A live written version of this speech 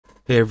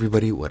Hey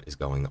everybody, what is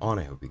going on?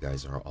 I hope you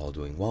guys are all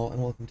doing well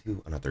and welcome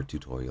to another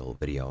tutorial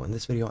video. In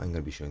this video, I'm going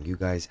to be showing you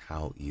guys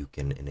how you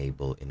can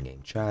enable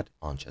in-game chat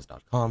on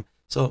chess.com.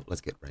 So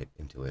let's get right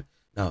into it.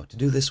 Now, to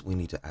do this, we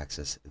need to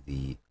access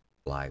the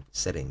live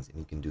settings, and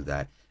you can do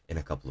that in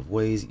a couple of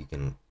ways. You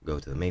can go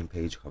to the main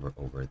page, hover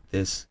over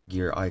this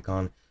gear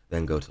icon,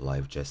 then go to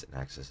live chess and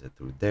access it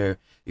through there.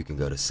 You can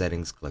go to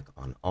settings, click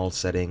on all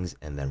settings,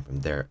 and then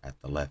from there at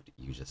the left,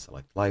 you just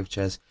select live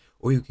chess,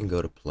 or you can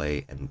go to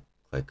play and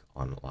click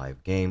on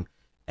live game,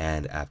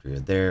 and after you're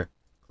there,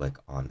 click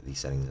on the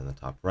settings in the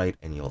top right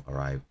and you'll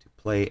arrive to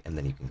play, and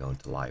then you can go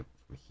into live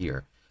from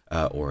here,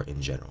 or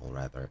in general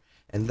rather.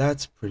 And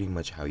that's pretty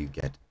much how you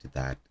get to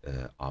that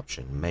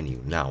option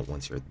menu. Now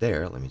once you're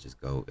there, let me just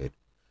go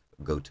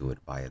to it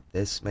via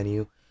this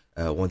menu.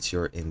 Once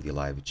you're in the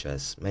live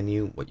chess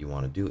menu, what you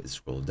want to do is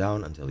scroll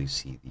down until you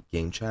see the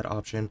game chat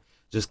option.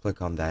 Just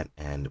click on that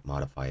and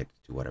modify it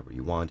to whatever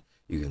you want.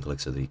 You can click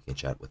so that you can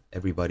chat with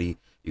everybody.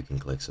 You can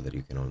click so that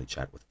you can only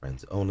chat with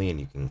friends only, and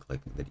you can click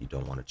that you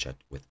don't want to chat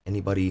with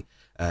anybody.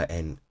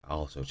 And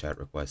also chat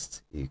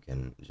requests, you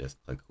can just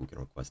click who can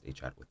request a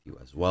chat with you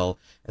as well.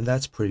 And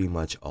that's pretty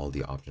much all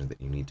the options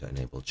that you need to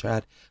enable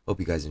chat. Hope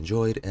you guys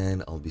enjoyed,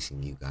 and I'll be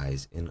seeing you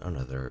guys in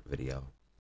another video.